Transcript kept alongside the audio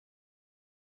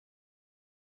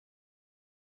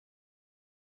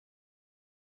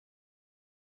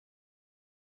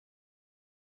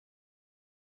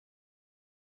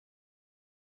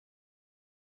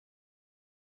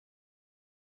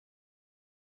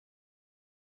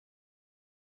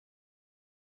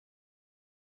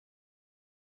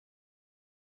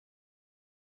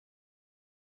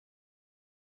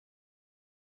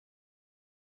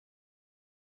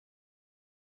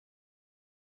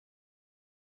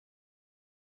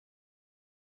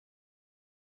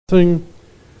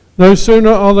No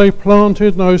sooner are they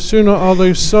planted, no sooner are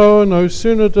they sown, no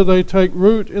sooner do they take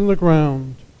root in the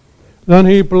ground, than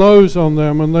he blows on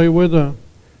them and they wither,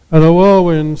 and a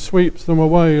whirlwind sweeps them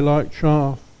away like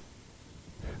chaff.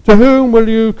 To whom will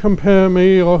you compare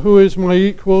me, or who is my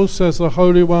equal, says the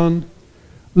Holy One?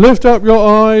 Lift up your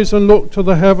eyes and look to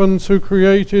the heavens, who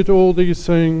created all these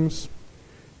things.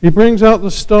 He brings out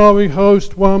the starry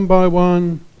host one by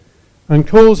one, and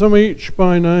calls them each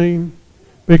by name.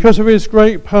 Because of his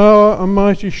great power and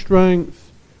mighty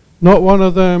strength, not one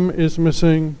of them is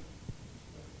missing.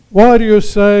 Why do you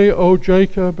say, O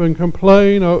Jacob, and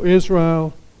complain, O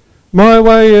Israel? My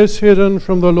way is hidden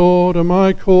from the Lord, and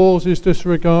my cause is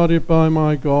disregarded by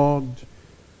my God.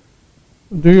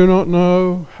 Do you not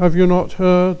know? Have you not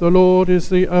heard? The Lord is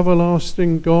the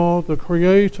everlasting God, the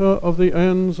creator of the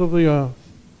ends of the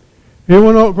earth. He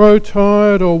will not grow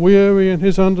tired or weary, and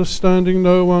his understanding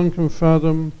no one can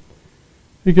fathom.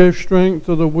 He gives strength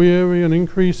to the weary and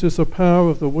increases the power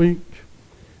of the weak.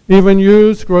 Even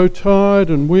youths grow tired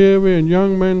and weary, and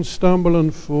young men stumble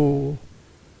and fall.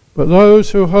 But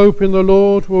those who hope in the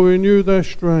Lord will renew their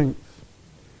strength.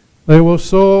 They will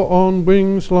soar on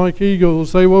wings like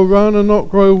eagles. They will run and not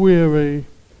grow weary.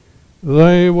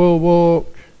 They will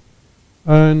walk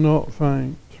and not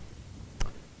faint.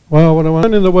 Well, I want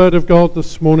to in the Word of God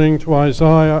this morning to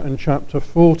Isaiah in chapter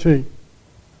 40.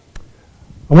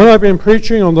 And when I've been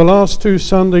preaching on the last 2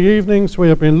 Sunday evenings, we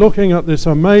have been looking at this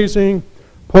amazing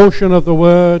portion of the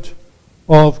Word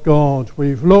of God.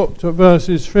 We've looked at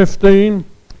verses 15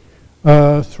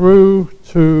 through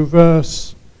to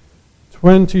verse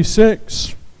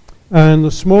 26, and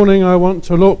this morning I want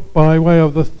to look by way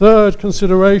of the third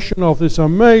consideration of this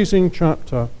amazing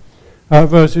chapter at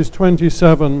verses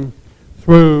 27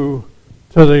 through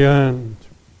to the end.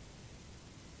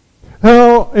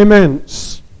 How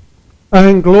immense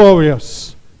and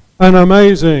glorious and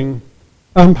amazing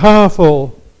and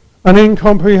powerful and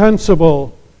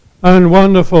incomprehensible and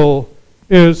wonderful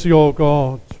is your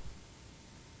God.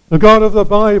 The God of the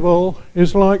Bible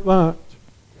is like that.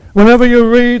 Whenever you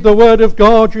read the Word of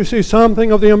God, you see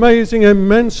something of the amazing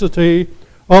immensity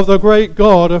of the great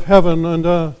God of heaven and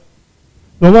earth.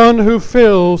 The one who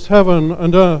fills heaven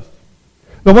and earth.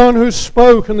 The one who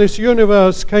spoke and this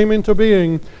universe came into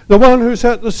being. The one who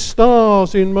set the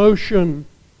stars in motion.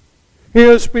 He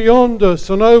is beyond us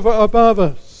and over above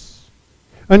us.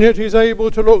 And yet he's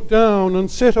able to look down and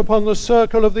sit upon the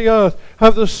circle of the earth,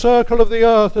 have the circle of the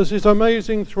earth as his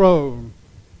amazing throne.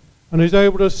 And he's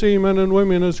able to see men and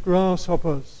women as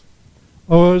grasshoppers,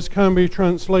 or as can be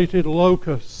translated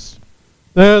locusts.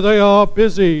 There they are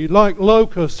busy like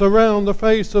locusts around the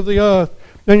face of the earth,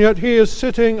 and yet he is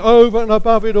sitting over and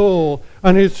above it all,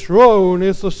 and his throne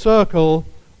is the circle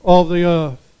of the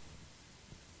earth.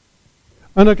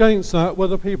 And against that were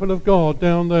the people of God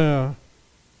down there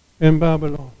in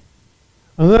Babylon.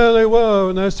 And there they were,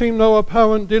 and there seemed no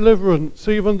apparent deliverance,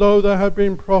 even though there had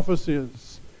been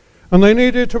prophecies. And they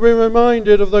needed to be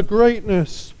reminded of the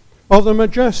greatness, of the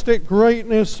majestic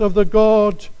greatness of the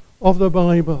God of the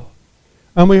Bible.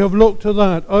 And we have looked at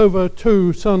that over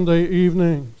 2 Sunday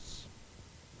evenings.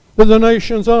 That the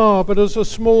nations are but as a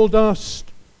small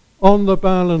dust on the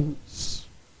balance.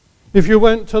 If you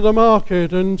went to the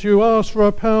market and you asked for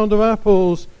a pound of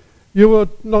apples, you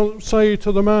would not say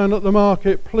to the man at the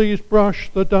market, please brush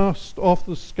the dust off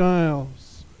the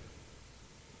scales.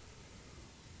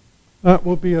 That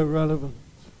would be irrelevant.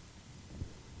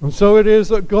 And so it is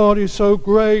that God is so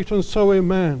great and so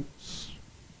immense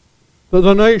that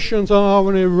the nations are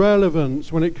an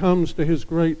irrelevance when it comes to his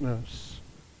greatness.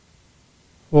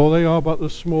 For they are but the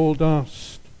small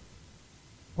dust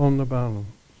on the balance.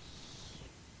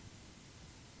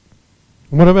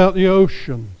 And what about the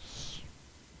oceans?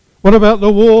 What about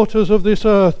the waters of this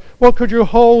earth? What could you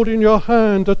hold in your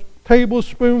hand? A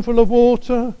tablespoonful of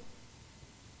water?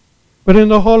 But in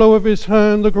the hollow of his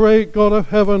hand, the great God of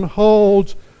heaven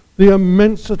holds the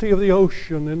immensity of the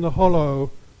ocean in the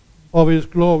hollow of his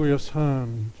glorious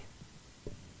hand.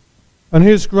 And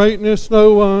his greatness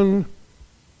no one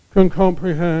can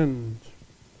comprehend.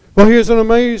 For he is an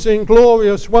amazing,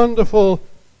 glorious, wonderful,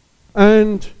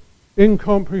 and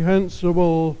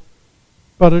incomprehensible,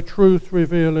 but a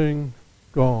truth-revealing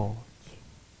God.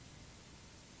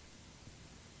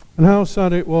 And how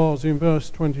sad it was in verse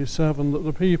 27 that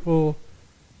the people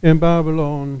in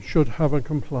Babylon should have a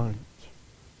complaint.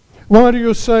 Why do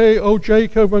you say, O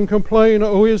Jacob, and complain,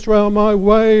 O Israel, my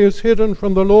way is hidden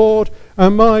from the Lord,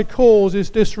 and my cause is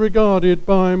disregarded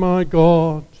by my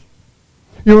God?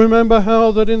 You remember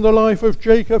how that in the life of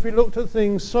Jacob he looked at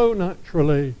things so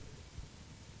naturally.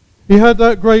 He had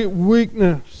that great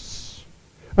weakness.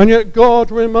 And yet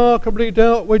God remarkably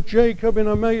dealt with Jacob in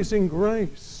amazing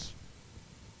grace.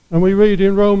 And we read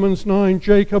in Romans 9,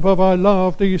 Jacob have I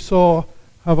loved, Esau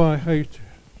have I hated.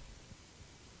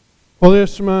 For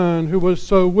this man who was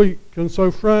so weak and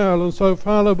so frail and so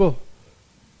fallible,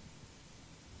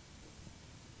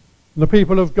 the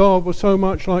people of God were so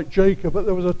much like Jacob, but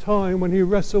there was a time when he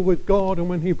wrestled with God and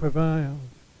when he prevailed.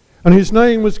 And his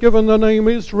name was given the name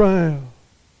Israel.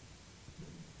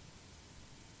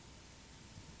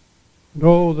 And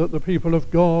oh, that the people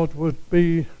of God would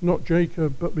be not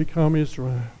Jacob, but become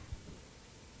Israel.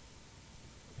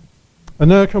 And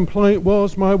their complaint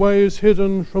was, my way is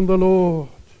hidden from the Lord.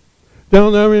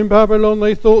 Down there in Babylon,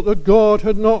 they thought that God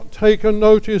had not taken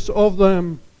notice of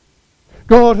them.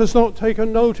 God has not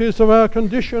taken notice of our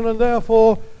condition, and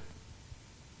therefore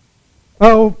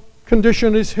our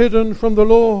condition is hidden from the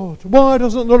Lord. Why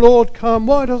doesn't the Lord come?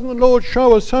 Why doesn't the Lord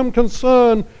show us some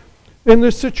concern in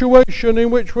this situation in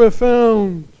which we're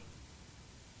found?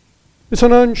 It's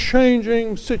an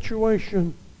unchanging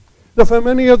situation that for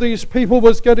many of these people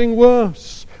was getting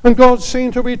worse. And God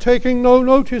seemed to be taking no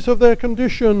notice of their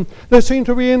condition. There seemed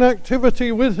to be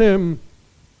inactivity with him.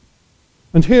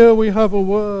 And here we have a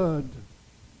word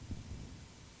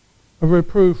of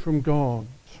reproof from God.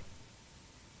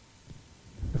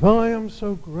 If I am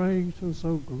so great and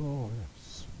so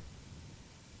glorious,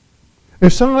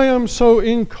 if I am so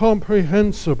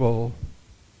incomprehensible,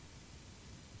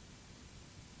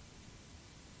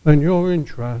 then your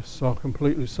interests are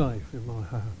completely safe in my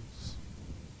hands.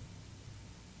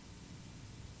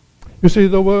 You see,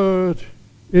 the word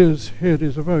is hid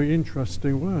is a very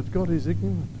interesting word. God is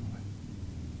ignorant of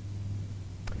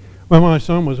it. When my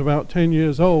son was about 10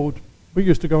 years old, we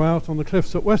used to go out on the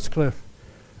cliffs at Westcliff,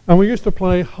 and we used to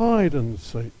play hide and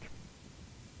seek.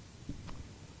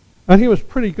 And he was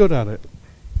pretty good at it.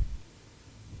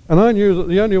 And I knew that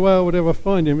the only way I would ever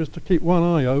find him is to keep one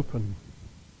eye open.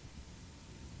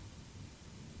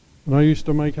 And I used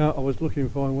to make out I was looking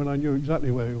for him when I knew exactly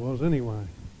where he was anyway.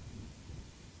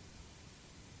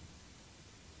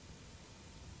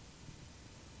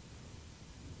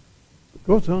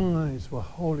 God's eyes were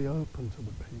wholly open to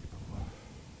the people.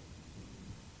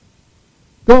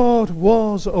 God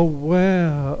was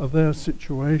aware of their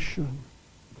situation.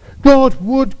 God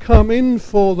would come in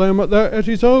for them at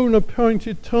his own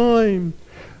appointed time.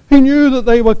 He knew that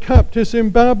they were captives in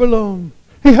Babylon.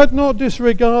 He had not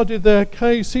disregarded their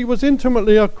case. He was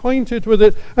intimately acquainted with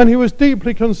it, and he was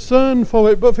deeply concerned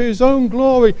for it. But for his own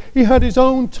glory, he had his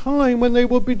own time when they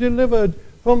would be delivered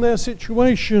from their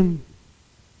situation.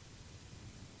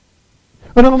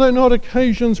 And are there not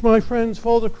occasions, my friends,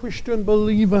 for the Christian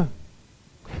believer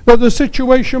that the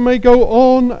situation may go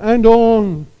on, and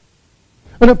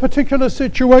a particular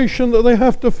situation that they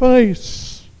have to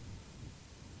face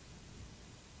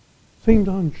seemed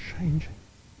unchanging?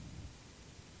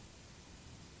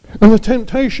 And the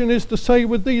temptation is to say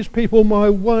with these people, my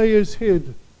way is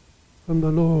hid from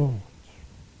the Lord.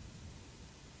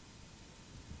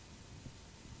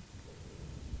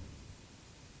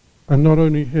 And not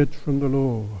only hid from the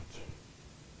Lord,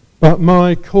 but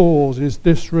my cause is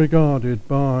disregarded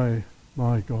by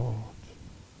my God.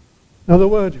 Now the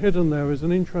word hidden there is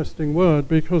an interesting word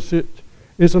because it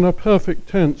is in a perfect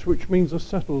tense, which means a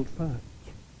settled fact.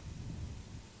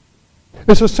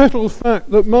 It's a settled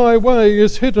fact that my way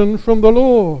is hidden from the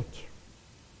Lord.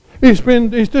 He's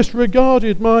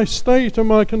disregarded my state and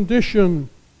my condition.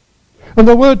 And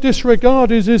the word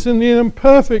disregard is in the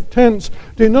imperfect tense,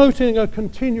 denoting a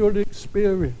continual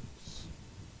experience.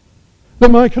 That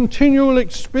my continual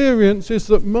experience is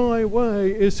that my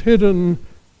way is hidden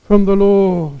from the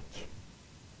Lord.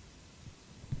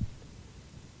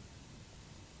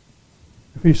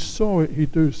 If he saw it,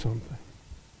 he'd do something.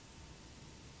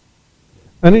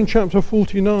 And in chapter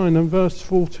 49 and verse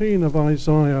 14 of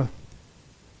Isaiah,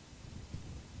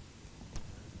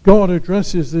 God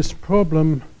addresses this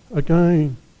problem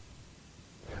again.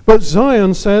 But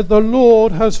Zion said, the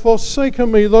Lord has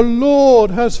forsaken me, the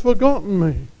Lord has forgotten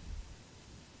me.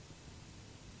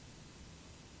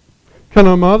 Can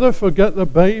a mother forget the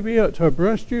baby at her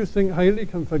breast? Do you think Haley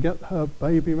can forget her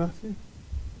baby, Matthew?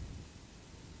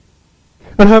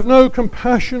 And have no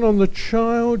compassion on the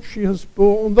child she has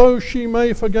born. Though she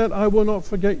may forget, I will not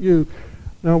forget you.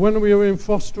 Now, when we were in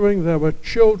fostering, there were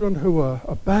children who were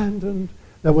abandoned.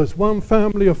 There was one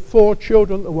family of 4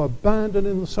 children that were abandoned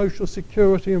in the social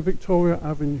security in Victoria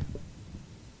Avenue.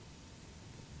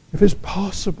 If it's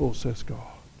possible, says God,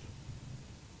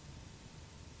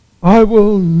 I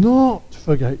will not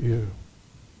forget you.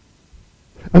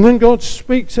 And then God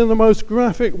speaks in the most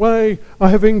graphic way. I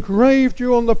have engraved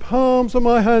you on the palms of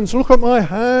my hands. Look at my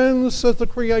hands, says the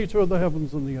Creator of the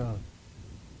heavens and the earth.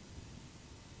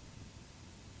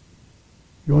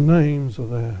 Your names are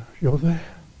there. You're there.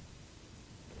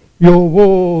 Your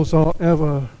walls are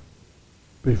ever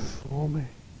before me.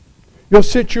 Your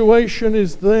situation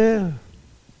is there.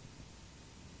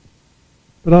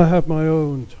 But I have my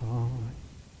own time.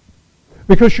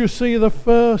 Because you see, the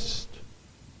first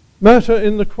matter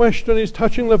in the question is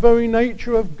touching the very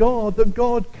nature of God, that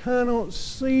God cannot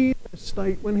see the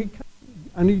state when he can,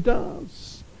 and he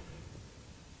does.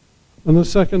 And the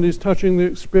second is touching the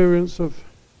experience of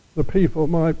the people.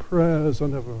 My prayers are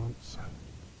never answered.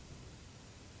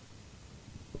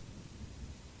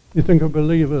 You think of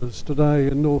believers today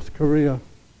in North Korea.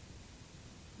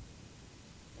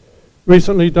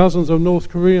 Recently, dozens of North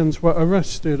Koreans were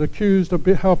arrested, accused of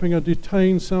helping a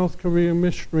detained South Korean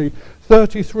missionary.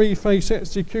 33 face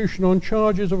execution on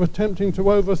charges of attempting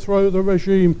to overthrow the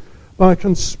regime by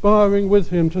conspiring with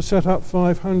him to set up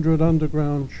 500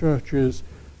 underground churches.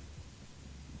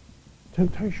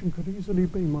 Temptation could easily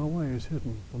be, my way is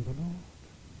hidden from the Lord.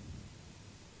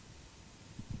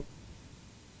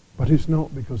 But it's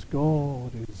not, because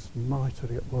God is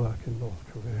mightily at work in North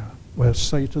Korea, where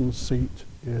Satan's seat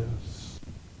is.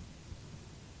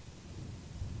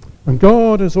 And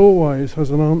God, as always, has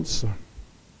an answer.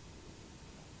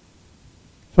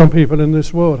 Some people in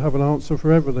this world have an answer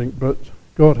for everything, but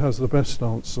God has the best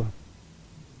answer.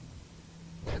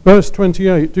 Verse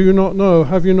 28, do you not know,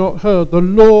 have you not heard? The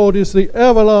Lord is the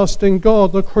everlasting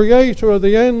God, the creator of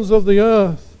the ends of the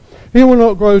earth. He will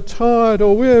not grow tired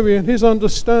or weary, and his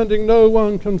understanding no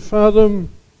one can fathom.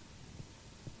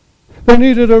 They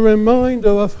needed a reminder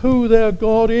of who their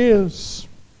God is.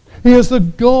 He is the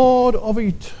God of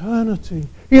eternity.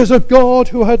 He is a God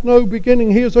who had no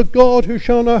beginning. He is a God who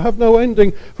shall have no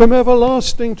ending. From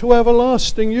everlasting to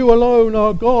everlasting, you alone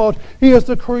are God. He is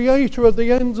the creator of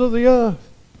the ends of the earth.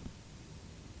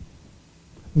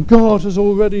 God has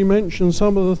already mentioned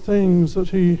some of the things that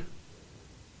he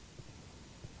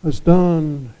has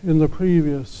done in the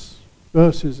previous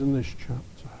verses in this chapter.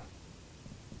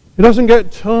 He doesn't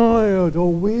get tired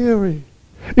or weary.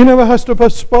 He never has to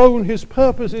postpone his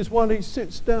purposes while he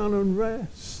sits down and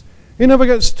rests. He never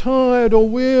gets tired or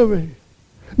weary.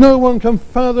 No one can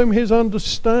fathom his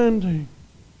understanding.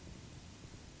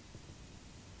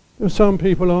 There are some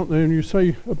people, aren't there, and you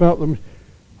say about them,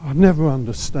 I'll never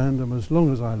understand them as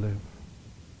long as I live.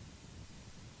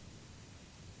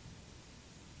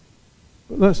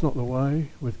 But that's not the way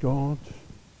with God.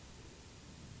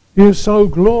 He is so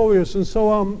glorious and so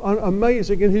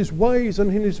amazing in his ways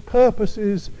and in his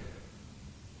purposes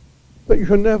that you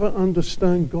can never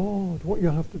understand God. What you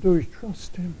have to do is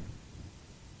trust him.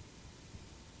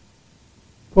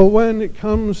 For when it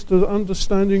comes to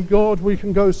understanding God, we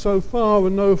can go so far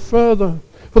and no further.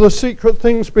 For the secret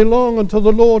things belong unto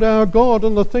the Lord our God,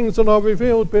 and the things that are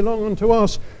revealed belong unto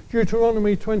us.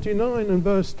 Deuteronomy 29 and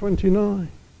verse 29.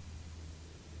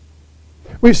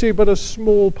 We see but a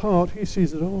small part. He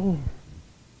sees it all.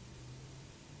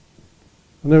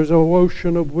 And there is an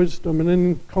ocean of wisdom, an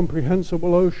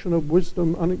incomprehensible ocean of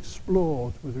wisdom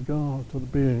unexplored with regard to the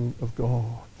being of God.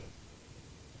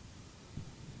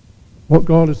 What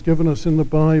God has given us in the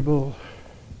Bible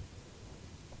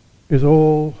is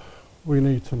all we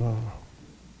need to know.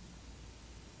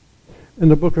 In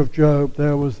the book of Job,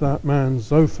 there was that man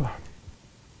Zophar.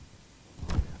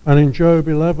 And in Job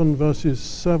 11, verses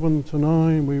 7 to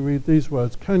 9, we read these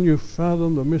words, can you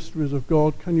fathom the mysteries of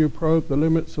God? Can you probe the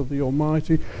limits of the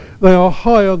Almighty? They are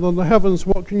higher than the heavens.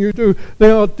 What can you do?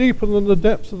 They are deeper than the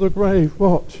depths of the grave.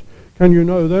 What can you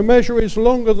know? Their measure is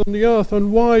longer than the earth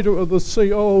and wider of the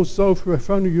sea. Oh, Zophar, if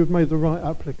only you'd made the right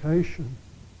application.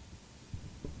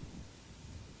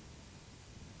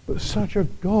 But such a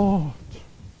God,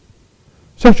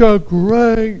 such a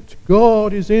great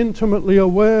God, is intimately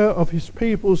aware of his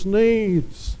people's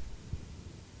needs.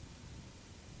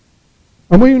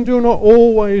 And we do not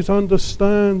always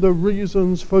understand the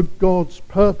reasons for God's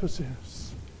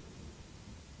purposes.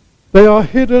 They are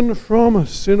hidden from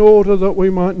us in order that we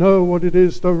might know what it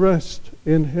is to rest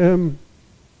in him.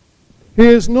 He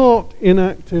is not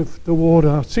inactive toward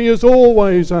us. He is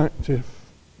always active.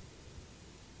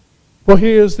 For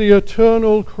he is the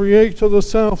eternal creator, the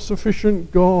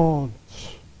self-sufficient God.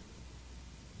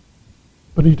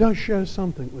 But he does share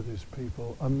something with his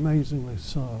people, amazingly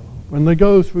so. When they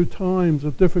go through times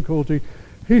of difficulty,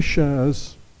 he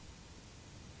shares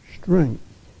strength.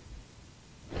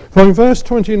 For in verse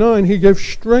 29, he gives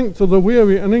strength to the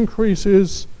weary and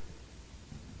increases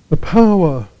the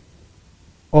power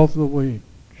of the weak.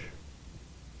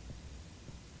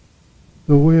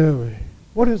 the weary.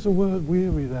 What does the word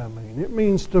weary there mean? It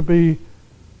means to feel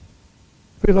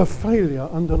a failure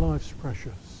under life's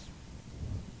pressures.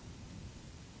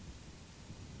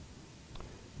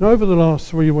 Now, over the last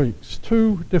 3 weeks,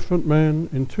 2 different men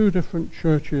in 2 different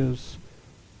churches,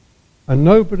 and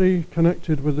nobody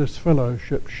connected with this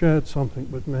fellowship shared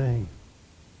something with me.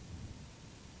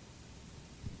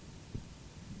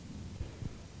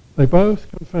 They both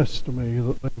confessed to me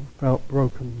that they felt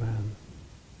broken men.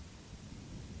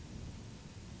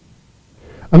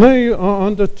 And they are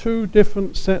under 2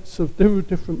 different sets of 2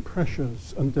 different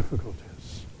pressures and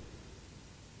difficulties.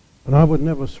 And I would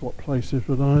never swap places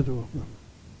with either of them.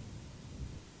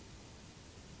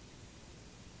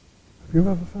 Have you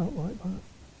ever felt like that?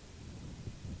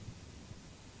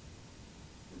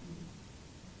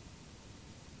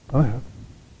 I have.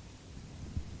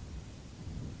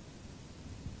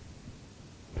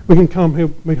 We can come here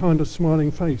behind a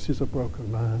smiling face is a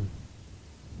broken man.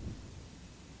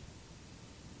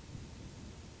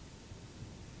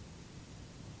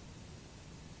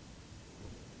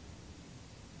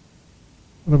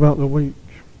 What about the weak?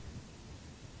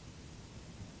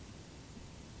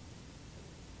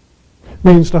 It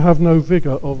means to have no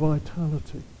vigour or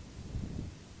vitality.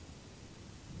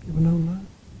 You ever known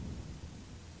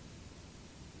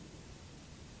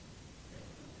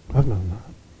that? I've known that.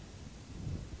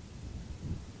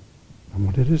 And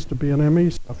what it is to be an ME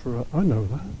sufferer, I know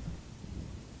that.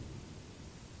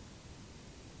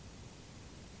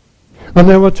 And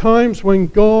there are times when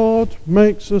God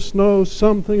makes us know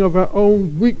something of our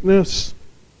own weakness.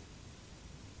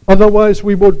 Otherwise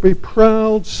we would be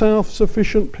proud,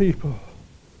 self-sufficient people.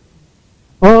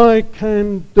 I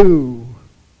can do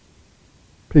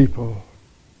people.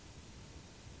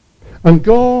 And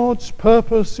God's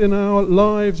purpose in our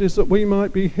lives is that we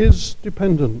might be His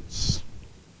dependents.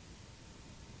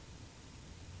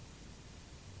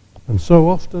 And so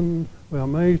often we are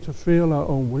made to feel our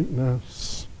own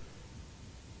weakness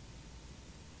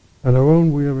and our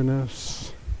own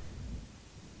weariness,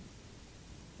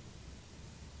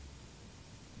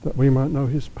 that we might know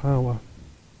His power.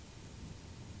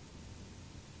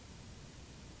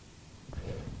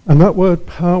 And that word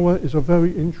power is a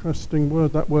very interesting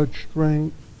word, that word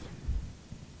strength.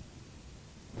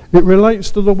 It relates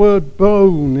to the word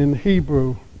bone in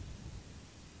Hebrew.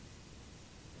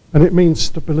 And it means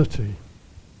stability,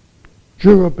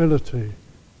 durability,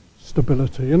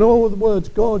 stability. In all the words,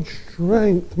 God's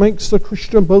strength makes the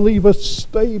Christian believer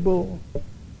stable.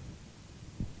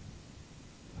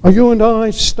 Are you and I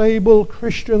stable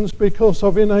Christians because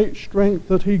of innate strength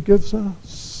that He gives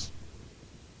us?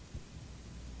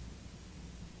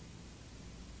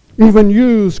 Even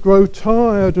youths grow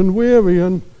tired and weary,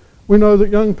 and we know that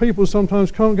young people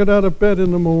sometimes can't get out of bed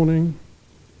in the morning.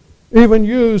 Even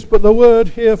youths, but the word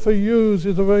here for youths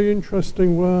is a very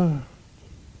interesting word.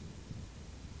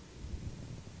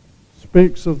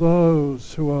 Speaks of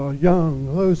those who are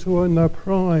young, those who are in their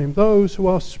prime, those who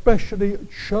are specially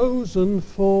chosen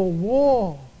for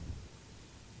war,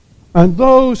 and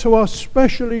those who are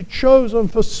specially chosen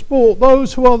for sport,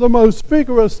 those who are the most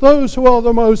vigorous, those who are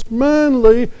the most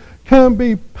manly, can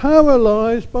be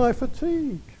paralyzed by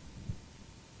fatigue.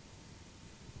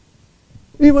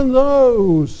 Even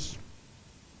those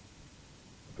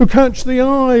who catch the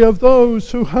eye of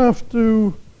those who have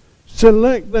to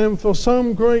select them for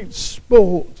some great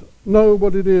sport know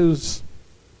what it is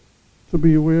to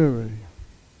be weary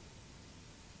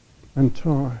and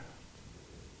tired.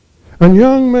 And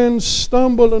young men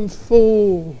stumble and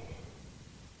fall.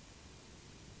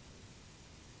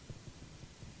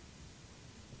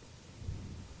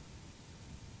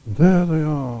 And there they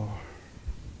are.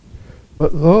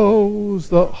 But those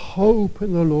that hope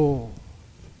in the Lord,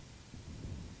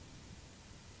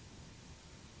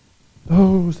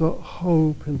 those that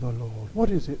hope in the Lord. What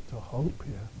is it to hope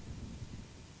here?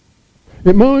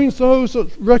 It means those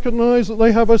that recognize that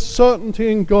they have a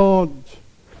certainty in God.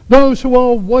 Those who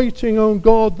are waiting on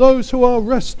God, those who are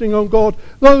resting on God,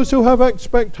 those who have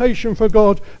expectation for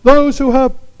God, those who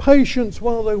have patience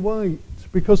while they wait,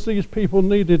 because these people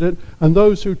needed it, and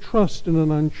those who trust in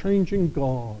an unchanging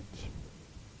God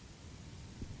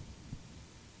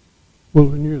will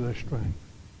renew their strength.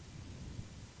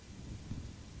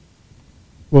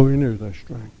 Will renew their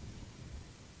strength.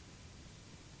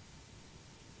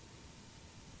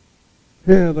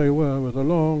 Here they were with a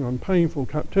long and painful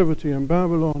captivity in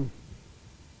Babylon.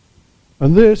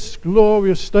 And this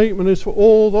glorious statement is for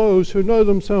all those who know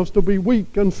themselves to be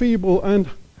weak and feeble and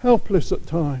helpless at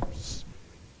times.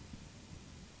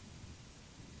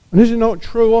 And is it not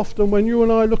true often when you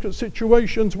and I look at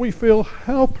situations we feel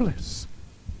helpless?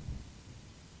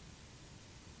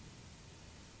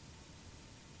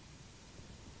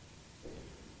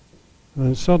 And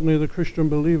then suddenly the Christian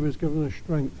believer is given a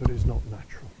strength that is not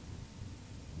natural.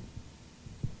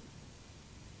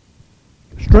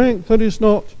 Strength that is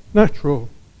not natural.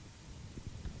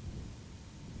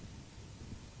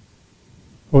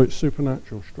 Or it's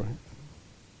supernatural strength.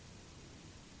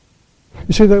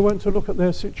 You see, they went to look at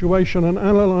their situation and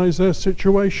analyze their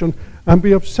situation and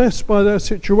be obsessed by their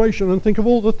situation and think of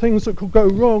all the things that could go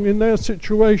wrong in their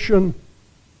situation.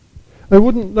 They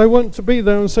weren't to be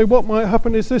there and say, what might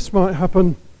happen is this might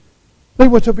happen. They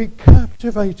were to be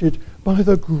captivated by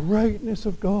the greatness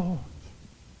of God.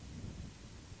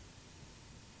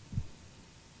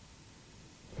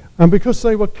 And because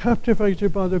they were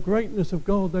captivated by the greatness of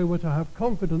God, they were to have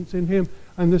confidence in Him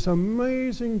and this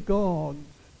amazing God,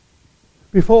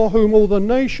 before whom all the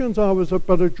nations are was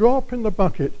but a drop in the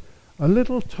bucket. A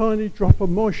little tiny drop of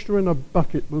moisture in a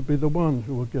bucket would be the one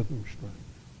who would give them strength.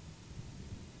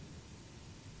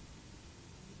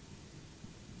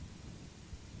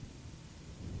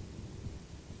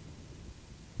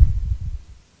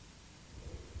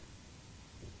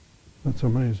 That's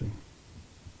amazing.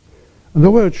 And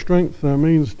the word strength there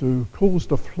means to cause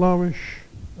to flourish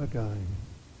again.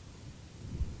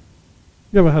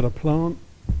 You ever had a plant?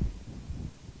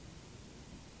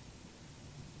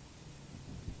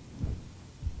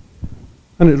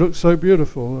 And it looks so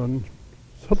beautiful, and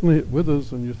suddenly it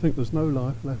withers and you think there's no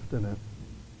life left in it.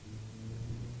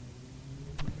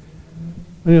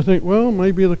 And you think, well,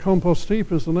 maybe the compost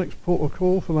heap is the next port of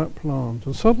call for that plant.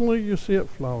 And suddenly you see it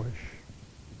flourish.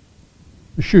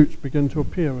 The shoots begin to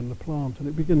appear in the plant and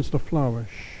it begins to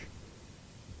flourish.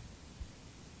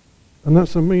 And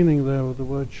that's the meaning there of the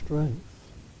word strength.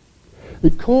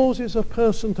 It causes a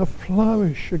person to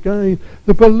flourish again.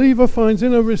 The believer finds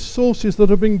inner resources that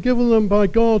have been given them by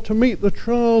God to meet the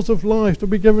trials of life, to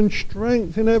be given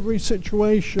strength in every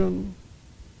situation.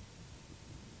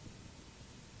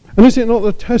 And is it not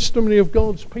the testimony of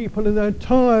God's people in their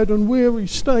tired and weary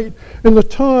state, in the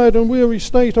tired and weary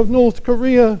state of North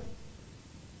Korea,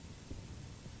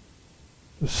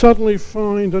 to suddenly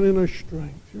find an inner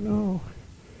strength? You know,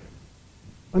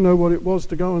 I know what it was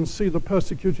to go and see the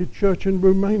persecuted church in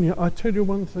Romania. I tell you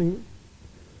one thing,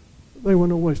 they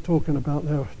weren't always talking about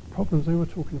their problems, they were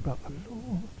talking about the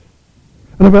Lord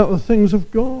and about the things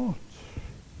of God.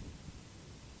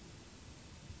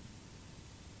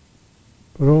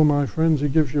 But oh, my friends, He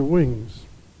gives you wings.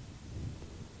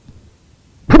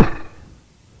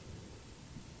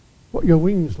 What are your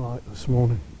wings like this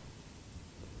morning?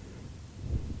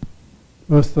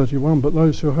 Verse 31, but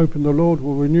those who hope in the Lord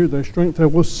will renew their strength. They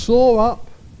will soar up.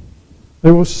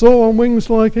 They will soar on wings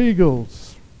like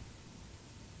eagles.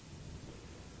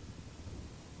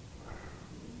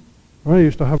 I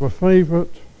used to have a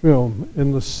favourite film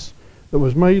that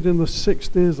was made in the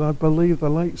 60s, I believe the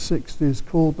late 60s,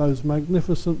 called Those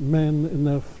Magnificent Men in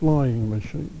Their Flying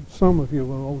Machines. Some of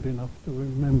you are old enough to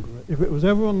remember it. If it was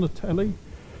ever on the telly,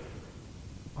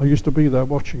 I used to be there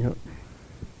watching it.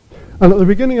 And at the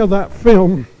beginning of that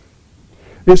film,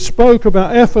 it spoke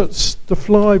about efforts to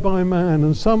fly by man,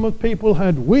 and some people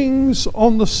had wings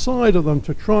on the side of them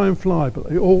to try and fly, but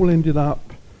they all ended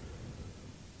up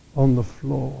on the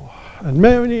floor. And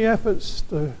many efforts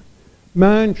to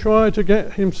man tried to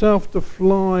get himself to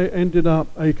fly ended up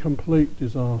a complete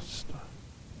disaster.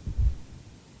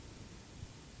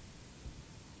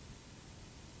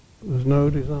 There's no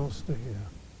disaster here.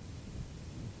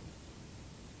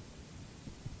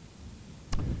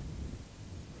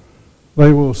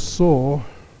 They will soar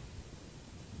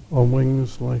on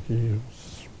wings like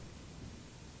eagles.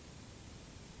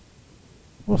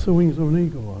 What's the wings of an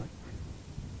eagle like?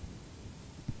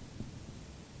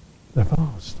 They're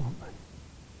vast, aren't they?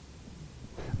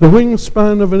 The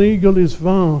wingspan of an eagle is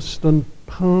vast and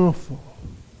powerful.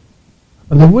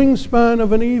 And the wingspan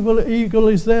of an eagle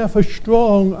is there for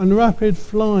strong and rapid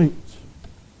flight.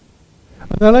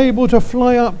 And they're able to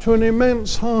fly up to an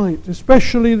immense height,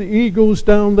 especially the eagles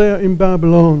down there in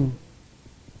Babylon.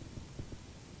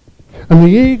 And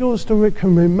the eagles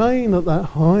can remain at that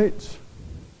height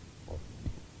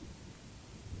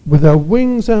with their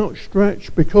wings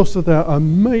outstretched because of their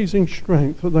amazing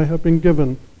strength that they have been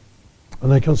given.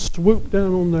 And they can swoop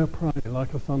down on their prey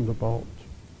like a thunderbolt.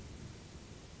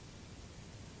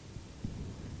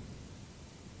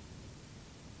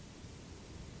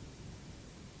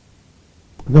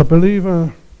 The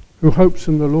believer who hopes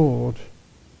in the Lord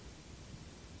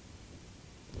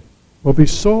will be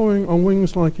soaring on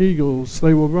wings like eagles.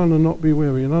 They will run and not be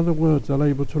weary. In other words, they're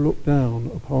able to look down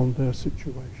upon their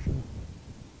situation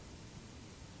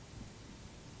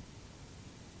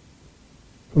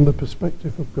from the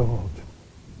perspective of God,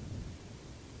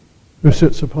 who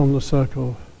sits upon the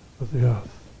circle of the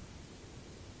earth.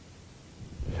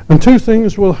 And two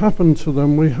things will happen to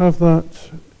them. We have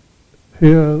that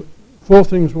here. Four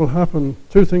things will happen.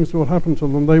 Two things will happen to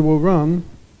them. They will run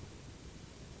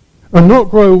and not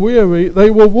grow weary. They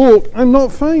will walk and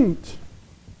not faint.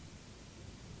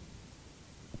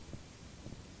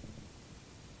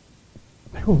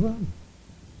 They will run.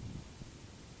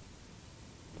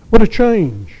 What a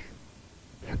change.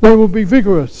 They will be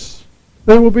vigorous.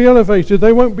 They will be elevated.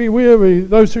 They won't be weary.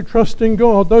 Those who trust in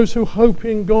God, those who hope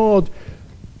in God,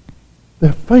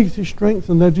 their faith is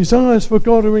strengthened. Their desires for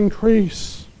God are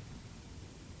increased.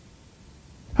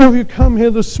 Have you come here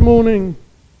this morning?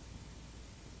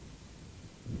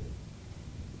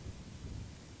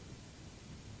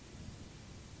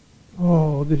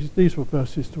 Oh, these were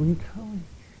verses to encourage.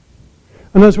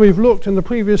 And as we've looked in the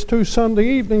previous two Sunday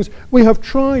evenings, we have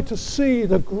tried to see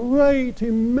the great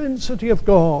immensity of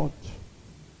God.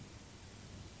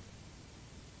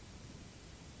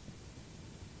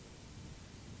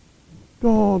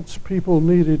 God's people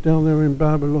needed down there in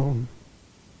Babylon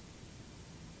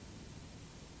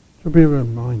to be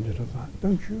reminded of that,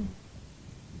 don't you?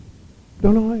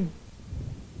 Don't I?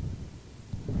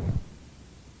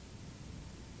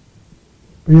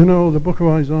 But you know, the book of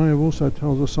Isaiah also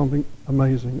tells us something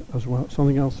amazing as well,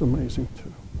 something else amazing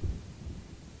too.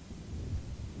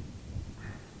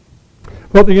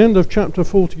 But at the end of chapter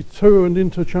 42 and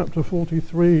into chapter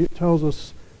 43, it tells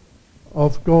us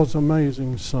of God's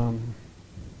amazing Son.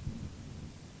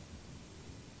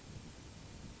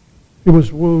 He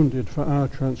was wounded for our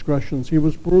transgressions. He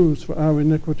was bruised for our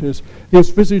iniquities.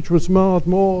 His visage was marred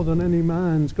more than any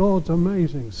man's. God's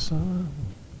amazing Son.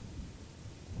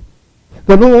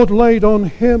 The Lord laid on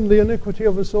him the iniquity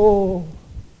of us all.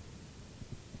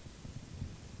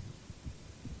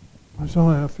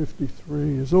 Isaiah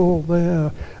 53 is all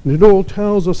there, and it all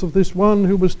tells us of this one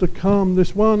who was to come,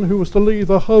 this one who was to leave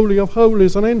the Holy of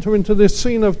Holies and enter into this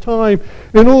scene of time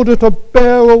in order to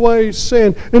bear away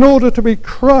sin, in order to be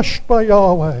crushed by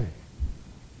Yahweh,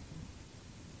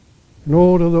 in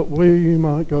order that we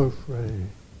might go free.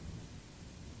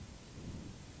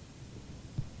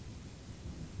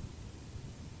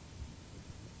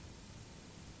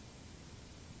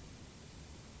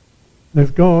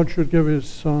 If God should give his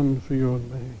Son for you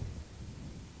and me,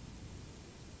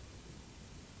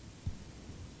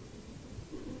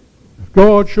 if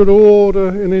God should order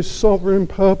in his sovereign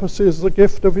purposes the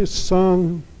gift of his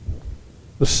Son,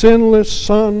 the sinless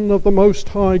Son of the Most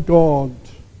High God,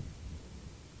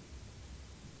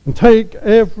 and take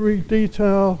every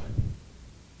detail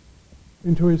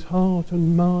into his heart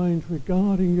and mind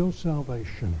regarding your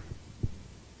salvation,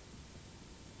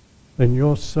 then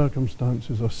your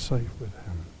circumstances are safe with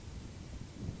him.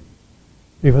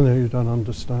 Even though you don't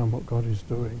understand what God is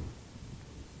doing,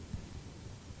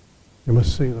 you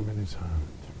must see them in his hand.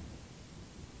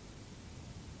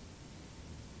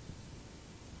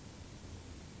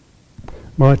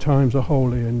 My times are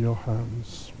wholly in your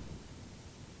hands.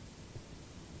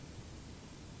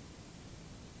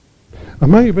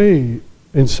 And maybe,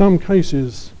 in some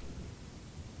cases,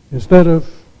 instead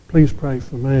of, please pray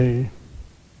for me,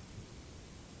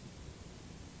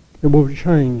 it will be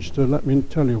changed to let me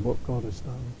tell you what God has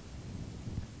done.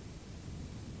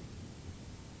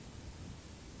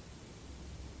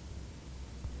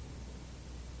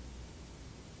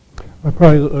 I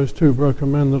pray that those two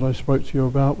broken men that I spoke to you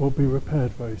about will be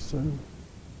repaired very soon.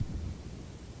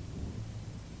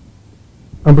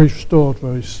 And be restored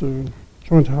very soon.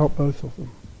 Trying to help both of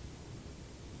them.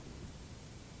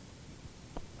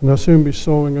 And they'll soon be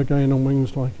soaring again on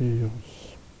wings like eagles.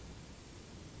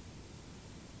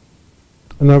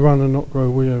 And they'll run and not grow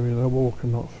weary, they'll walk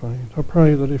and not faint. I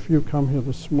pray that if you come here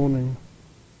this morning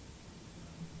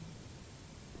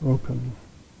broken,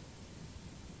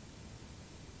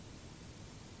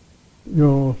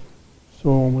 you're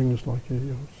soaring on wings like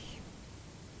eagles.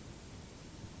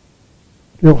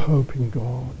 You're hoping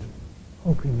God,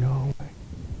 hoping Yahweh.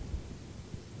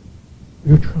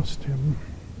 You trust him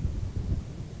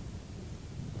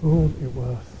for all that you're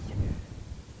worth.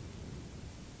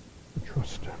 You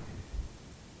trust him.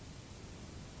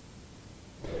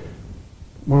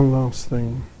 One last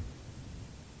thing.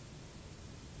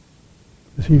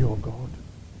 Is he your God?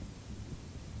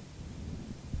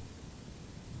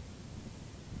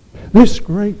 This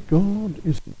great God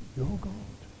is your God.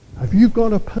 Have you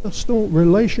got a personal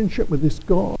relationship with this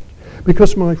God?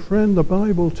 Because, my friend, the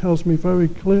Bible tells me very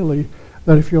clearly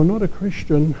that if you're not a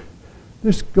Christian,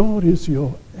 this God is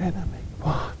your enemy.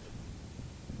 What?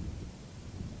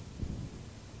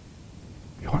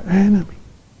 Your enemy.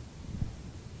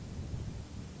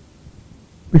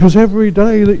 Because every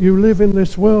day that you live in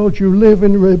this world, you live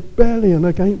in rebellion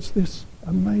against this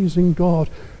amazing God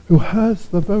who has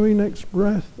the very next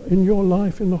breath in your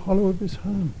life in the hollow of his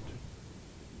hand.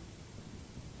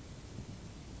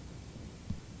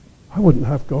 I wouldn't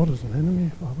have God as an enemy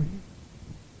if I were you.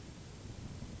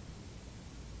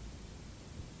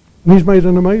 And he's made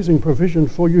an amazing provision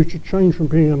for you to change from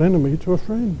being an enemy to a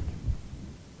friend.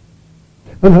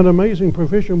 And that amazing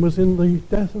provision was in the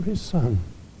death of his Son.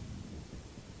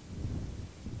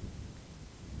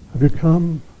 Have you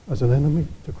come as an enemy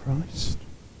to Christ?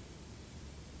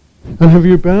 And have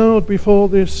you bowed before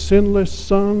this sinless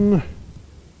Son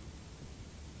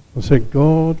and said,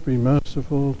 God, be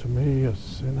merciful to me, a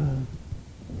sinner?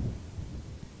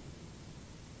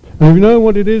 And if you know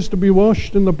what it is to be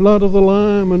washed in the blood of the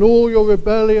Lamb and all your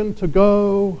rebellion to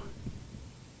go,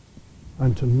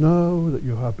 and to know that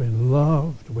you have been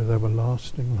loved with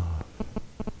everlasting love.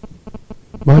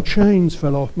 My chains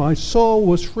fell off, my soul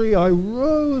was free, I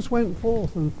rose, went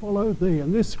forth and followed thee.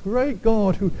 And this great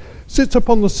God who sits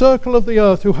upon the circle of the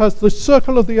earth, who has the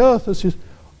circle of the earth as his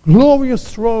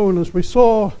glorious throne, as we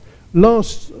saw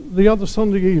the other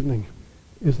Sunday evening,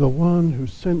 is the one who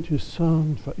sent his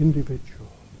Son for individuals.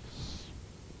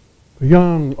 For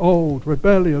young, old,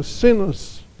 rebellious,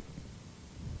 sinners,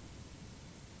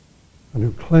 and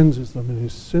who cleanses them in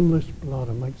his sinless blood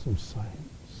and makes them saints.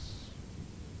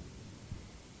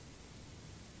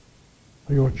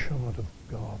 Are you a child of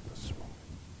God this morning?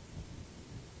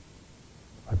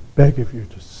 I beg of you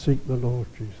to seek the Lord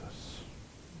Jesus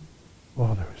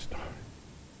while there is time.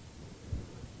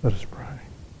 Let us pray.